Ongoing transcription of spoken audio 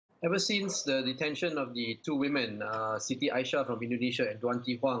Ever since the detention of the two women, Siti Aisyah from Indonesia and Duan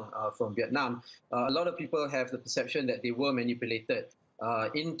Thi Huang from Vietnam, a lot of people have the perception that they were manipulated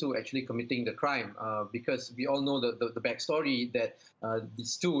into actually committing the crime, because we all know the backstory that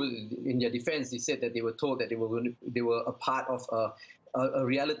these two, in their defense, they said that they were told that they were a part of a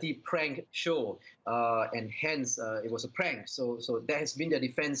reality prank show, and hence it was a prank. So that has been their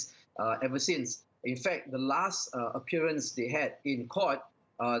defense ever since. In fact, the last appearance they had in court,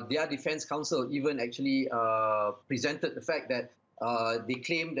 their defense counsel even actually presented the fact that they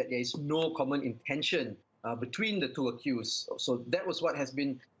claim that there is no common intention between the two accused. So that was what has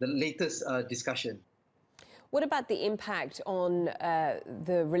been the latest discussion. What about the impact on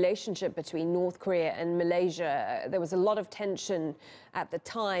the relationship between North Korea and Malaysia? There was a lot of tension at the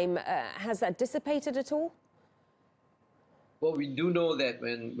time. Has that dissipated at all? Well, we do know that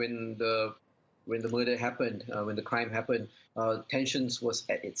when the murder happened, when the crime happened, tensions was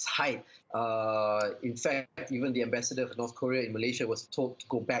at its height. In fact, even the ambassador of North Korea in Malaysia was told to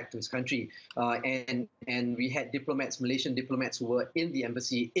go back to his country. And we had diplomats, Malaysian diplomats, who were in the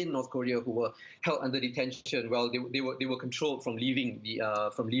embassy in North Korea, who were held under detention. Well, they were controlled from leaving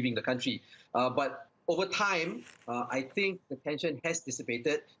the country. But over time, I think the tension has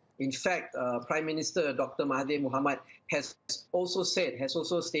dissipated. In fact, Prime Minister Dr. Mahathir Mohamad has also stated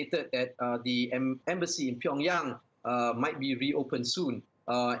that the embassy in Pyongyang might be reopened soon.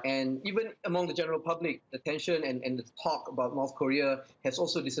 And even among the general public, the tension and the talk about North Korea has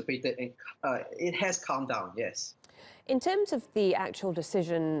also dissipated, and it has calmed down, yes. In terms of the actual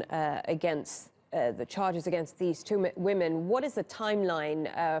decision against the charges against these two women, what is the timeline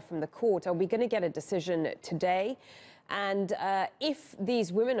from the court? Are we going to get a decision today? And if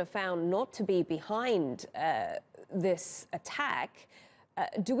these women are found not to be behind this attack,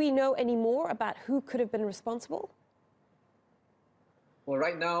 do we know any more about who could have been responsible? Well,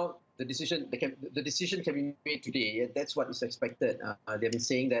 right now, the decision can be made today. That's what is expected. They've been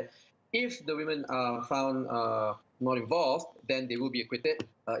saying that if the women are found not involved, then they will be acquitted.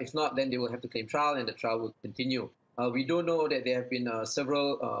 If not, then they will have to claim trial, and the trial will continue. We don't know that there have been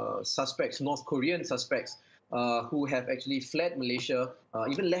several suspects, North Korean suspects, who have actually fled Malaysia,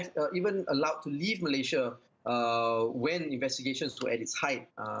 even allowed to leave Malaysia when investigations were at its height,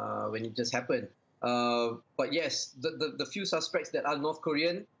 when it just happened. But yes, the few suspects that are North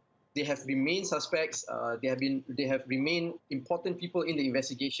Korean, they have remained suspects. They have remained important people in the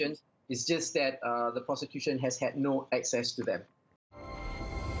investigations. It's just that the prosecution has had no access to them.